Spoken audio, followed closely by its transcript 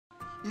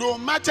no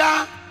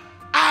matter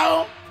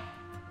how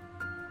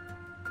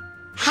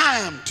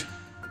harmed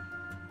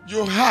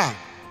you are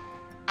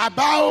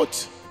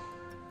about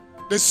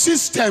the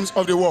systems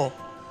of the world,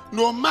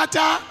 no matter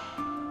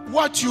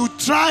what you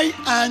try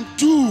and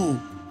do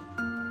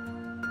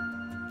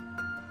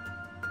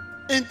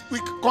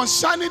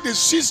concerning the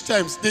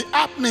systems, the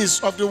happenings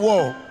of the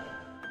world,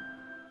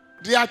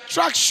 the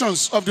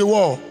attractions of the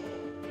world,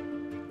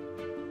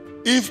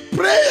 if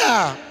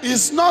prayer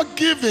is not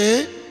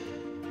given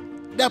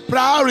the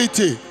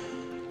priority,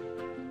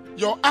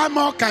 your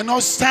armor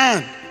cannot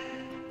stand.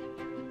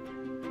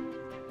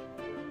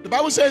 The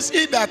Bible says,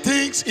 he that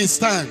thinks he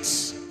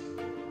stands,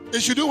 he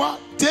should do what?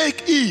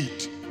 Take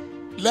heed,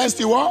 lest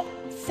he what?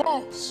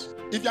 Falls.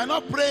 If you are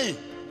not praying,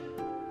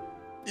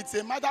 it's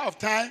a matter of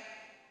time,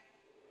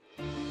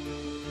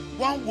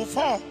 one will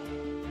fall.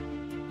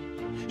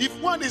 If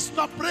one is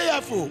not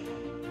prayerful,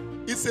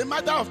 it's a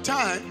matter of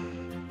time,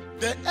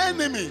 the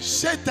enemy,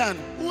 Satan,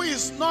 who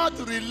is not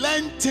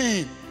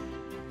relenting,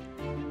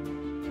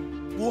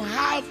 will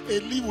have a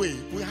leeway,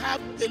 will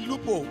have a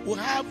loophole, will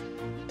have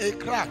a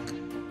crack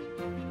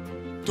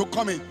to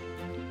come in.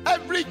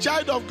 Every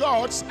child of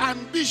God's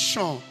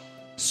ambition,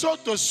 so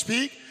to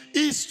speak,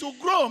 is to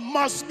grow,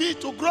 must be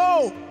to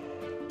grow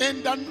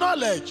in the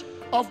knowledge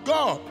of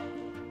God.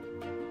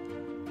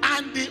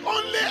 And the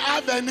only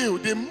avenue,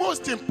 the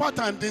most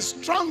important, the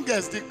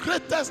strongest, the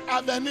greatest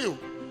avenue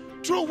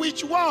through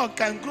which one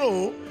can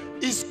grow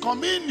is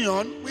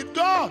communion with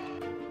God.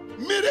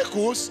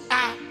 Miracles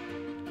are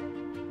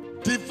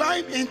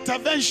divine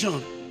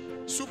intervention,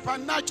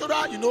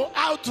 supernatural,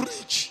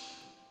 outreach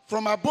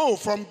from above,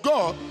 from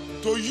God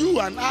to you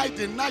and I,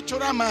 the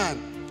natural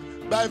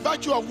man. By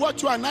virtue of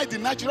what you and I, the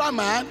natural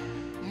man,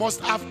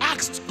 must have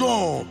asked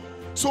God.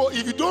 So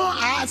if you don't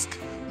ask,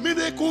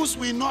 miracles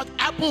will not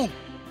happen.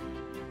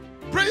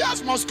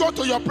 Prayers must go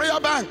to your prayer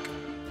bank,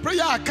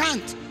 prayer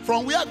account,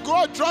 from where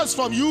God draws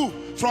from you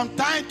from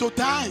time to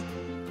time.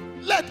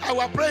 Let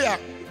our prayer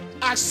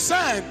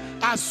ascend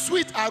as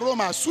sweet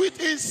aroma, sweet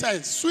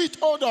incense, sweet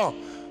odor,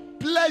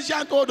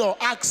 pleasant odor,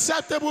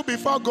 acceptable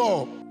before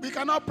God. We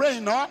cannot pray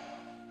enough.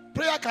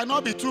 Prayer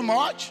cannot be too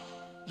much.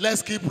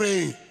 Let's keep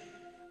praying.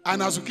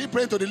 And as we keep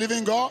praying to the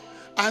living God,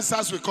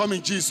 answers will come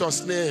in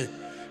Jesus' name.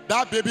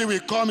 That baby will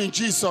come in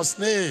Jesus'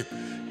 name.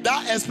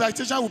 That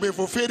expectation will be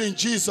fulfilled in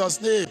Jesus'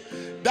 name.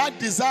 That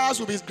desires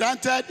will be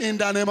granted in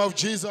the name of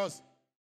Jesus.